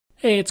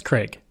Hey, it's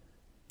Craig.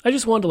 I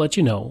just wanted to let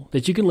you know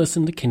that you can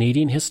listen to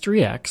Canadian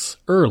History X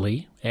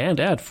early and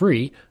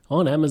ad-free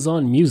on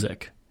Amazon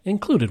Music,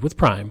 included with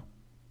Prime.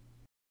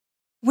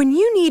 When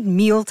you need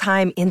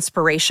mealtime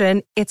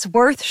inspiration, it's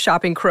worth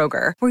shopping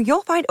Kroger, where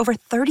you'll find over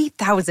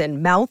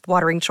 30,000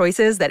 mouth-watering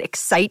choices that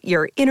excite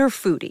your inner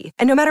foodie.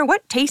 And no matter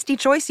what tasty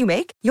choice you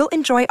make, you'll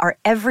enjoy our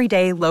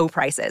everyday low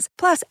prices,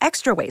 plus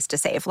extra ways to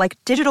save, like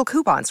digital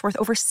coupons worth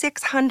over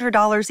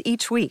 $600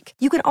 each week.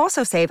 You can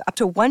also save up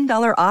to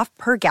 $1 off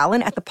per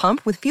gallon at the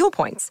pump with fuel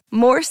points.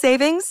 More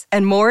savings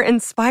and more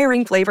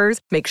inspiring flavors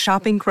make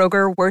shopping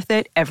Kroger worth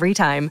it every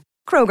time.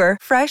 Kroger,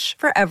 fresh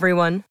for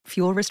everyone.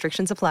 Fuel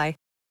restrictions apply.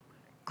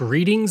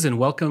 Greetings and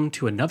welcome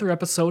to another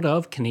episode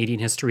of Canadian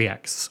History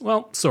X.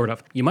 Well, sort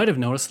of. You might have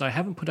noticed that I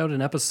haven't put out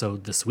an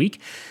episode this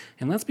week,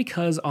 and that's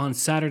because on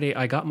Saturday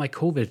I got my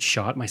COVID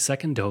shot, my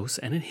second dose,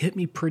 and it hit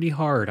me pretty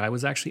hard. I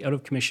was actually out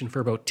of commission for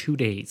about 2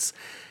 days.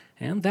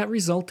 And that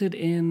resulted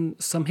in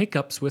some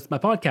hiccups with my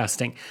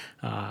podcasting.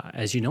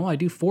 As you know, I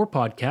do 4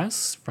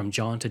 podcasts, from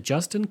John to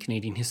Justin,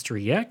 Canadian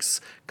History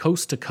X,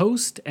 Coast to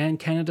Coast, and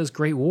Canada's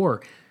Great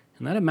War.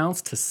 And that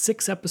amounts to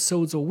 6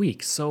 episodes a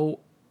week.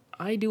 So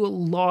I do a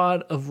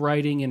lot of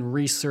writing and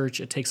research.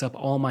 It takes up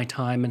all my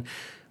time, and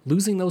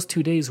losing those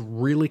 2 days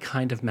really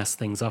kind of messed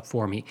things up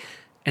for me.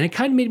 And it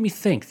kind of made me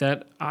think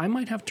that I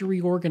might have to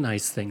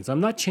reorganize things.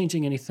 I'm not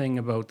changing anything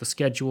about the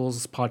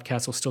schedules.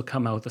 Podcasts will still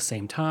come out at the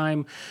same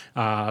time.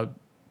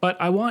 But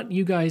I want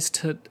you guys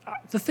to...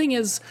 The thing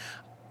is,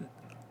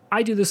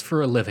 I do this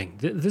for a living.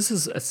 This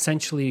is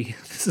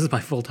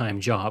my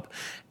full-time job,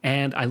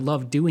 and I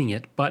love doing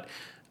it, but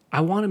I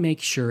want to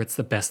make sure it's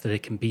the best that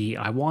it can be.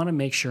 I want to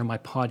make sure my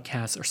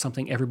podcasts are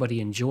something everybody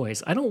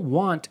enjoys. I don't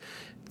want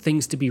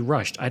things to be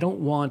rushed. I don't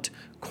want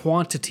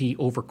quantity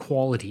over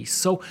quality.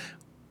 So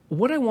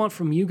what I want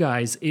from you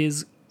guys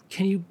is,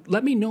 can you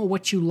let me know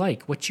what you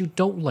like, what you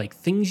don't like,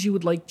 things you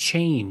would like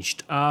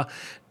changed?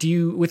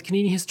 With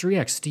Canadian History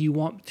X, do you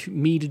want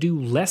me to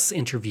do less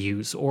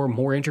interviews or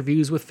more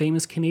interviews with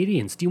famous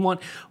Canadians? Do you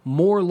want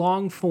more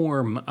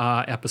long-form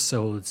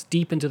episodes,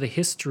 deep into the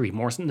history,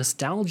 more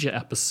nostalgia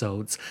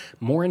episodes,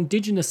 more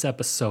Indigenous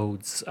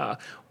episodes?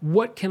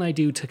 What can I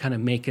do to kind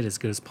of make it as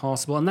good as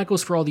possible? And that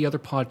goes for all the other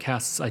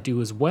podcasts I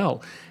do as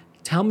well.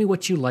 Tell me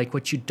what you like,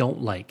 what you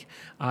don't like,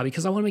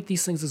 because I want to make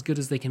these things as good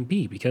as they can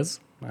be, because,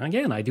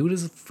 again, I do it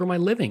for my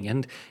living,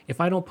 and if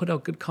I don't put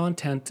out good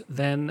content,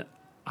 then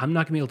I'm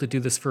not going to be able to do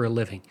this for a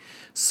living.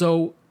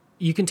 So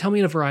you can tell me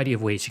in a variety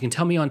of ways. You can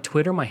tell me on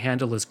Twitter. My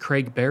handle is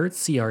Craig Baird,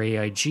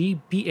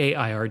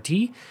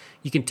 CraigBaird.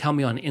 You can tell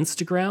me on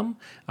Instagram.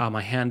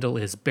 My handle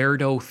is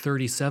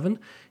Bairdo37.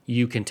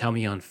 You can tell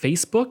me on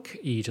Facebook.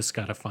 You just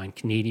got to find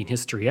Canadian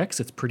History X.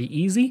 It's pretty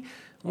easy.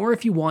 Or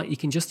if you want, you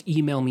can just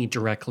email me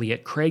directly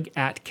at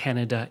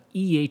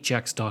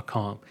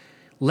craig@canadaehx.com.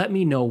 Let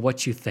me know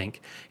what you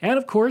think. And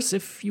of course,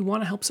 if you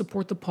want to help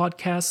support the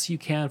podcast, you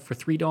can for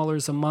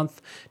 $3 a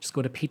month. Just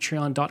go to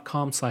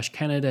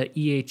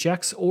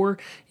patreon.com/CanadaEHX. Or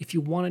if you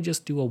want to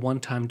just do a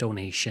one-time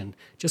donation,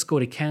 just go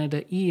to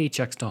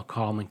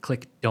CanadaEHX.com and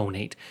click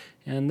donate.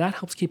 And that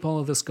helps keep all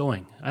of this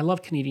going. I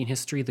love Canadian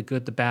history, the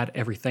good, the bad,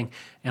 everything.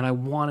 And I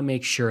want to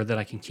make sure that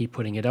I can keep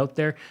putting it out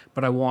there,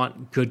 but I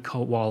want good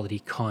quality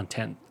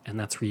content. And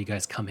that's where you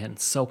guys come in.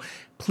 So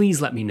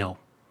please let me know.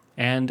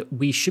 And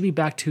we should be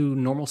back to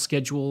normal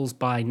schedules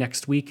by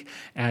next week,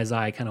 as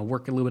I kind of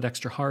work a little bit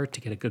extra hard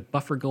to get a good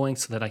buffer going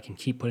so that I can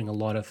keep putting a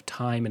lot of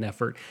time and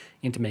effort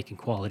into making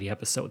quality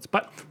episodes.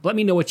 But let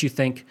me know what you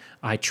think.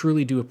 I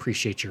truly do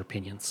appreciate your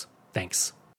opinions. Thanks.